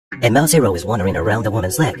and Mouse Arrow is wandering around the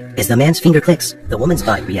woman's leg. As the man's finger clicks, the woman's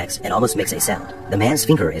body reacts and almost makes a sound. The man's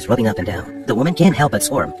finger is rubbing up and down. The woman can't help but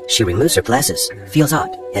squirm. She removes her glasses, feels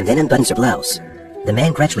hot, and then unbuttons her blouse. The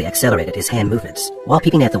man gradually accelerated his hand movements, while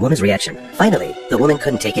peeping at the woman's reaction. Finally, the woman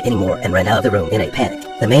couldn't take it anymore and ran out of the room in a panic.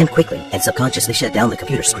 The man quickly and subconsciously shut down the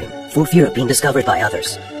computer screen, for fear of being discovered by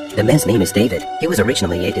others. The man's name is David. He was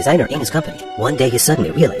originally a designer in his company. One day he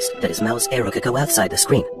suddenly realized that his mouse arrow could go outside the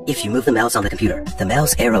screen. If you move the mouse on the computer, the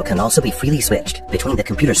mouse arrow can also be freely switched between the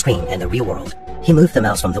computer screen and the real world. He moved the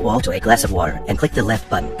mouse from the wall to a glass of water and clicked the left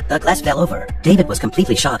button. The glass fell over. David was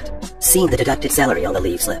completely shocked. Seeing the deducted salary on the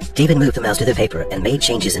leave slip, David moved the mouse to the paper and made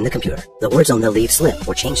changes in the computer. The words on the leave slip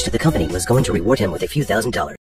were changed to the company was going to reward him with a few $1,000s.